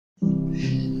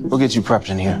We'll get you prepped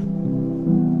in here.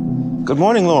 Good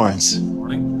morning, Lawrence.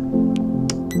 Morning.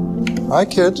 Hi,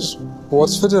 kids.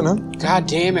 What's for dinner? God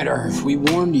damn it, Irv. We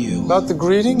warned you. About the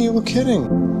greeting? You were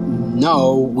kidding.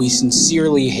 No, we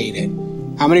sincerely hate it.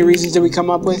 How many reasons did we come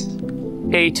up with?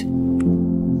 8.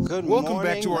 Welcome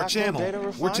back to our channel,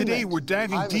 where today we're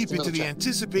diving deep into the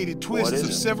anticipated twists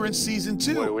of Severance Season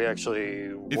 2.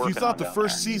 If you thought the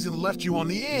first season left you on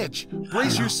the edge,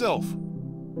 brace yourself.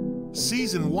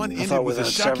 Season 1 ended with a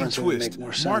shocking twist.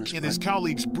 Mark and his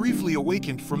colleagues briefly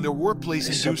awakened from their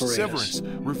workplace-induced severance,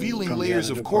 revealing layers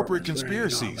of corporate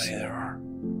conspiracies.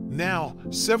 Now,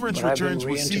 Severance returns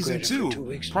with Season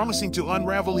 2, promising to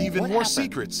unravel even more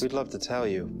secrets. We'd love to tell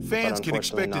you. Fans can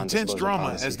expect intense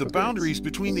drama as the boundaries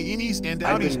between the innies and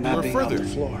outies blur further.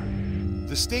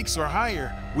 The stakes are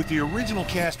higher, with the original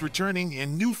cast returning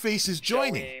and new faces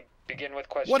joining.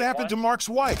 What happened to Mark's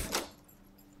wife?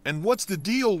 And what's the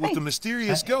deal with the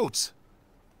mysterious goats?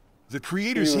 The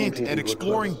creators hint at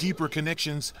exploring deeper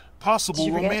connections,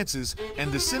 possible romances,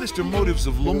 and the sinister motives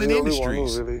of Lumon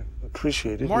Industries.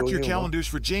 Mark your calendars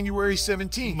for January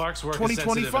 17,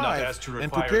 2025,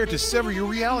 and prepare to sever your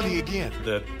reality again.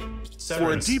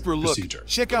 For a deeper look,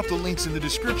 check out the links in the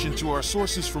description to our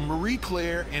sources from Marie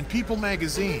Claire and People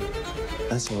magazine.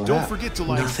 Don't forget to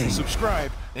like,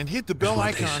 subscribe, and hit the bell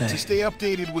icon to stay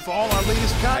updated with all our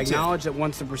latest content. I acknowledge that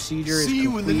once the procedure is See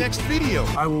you in the next video.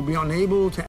 I will be unable to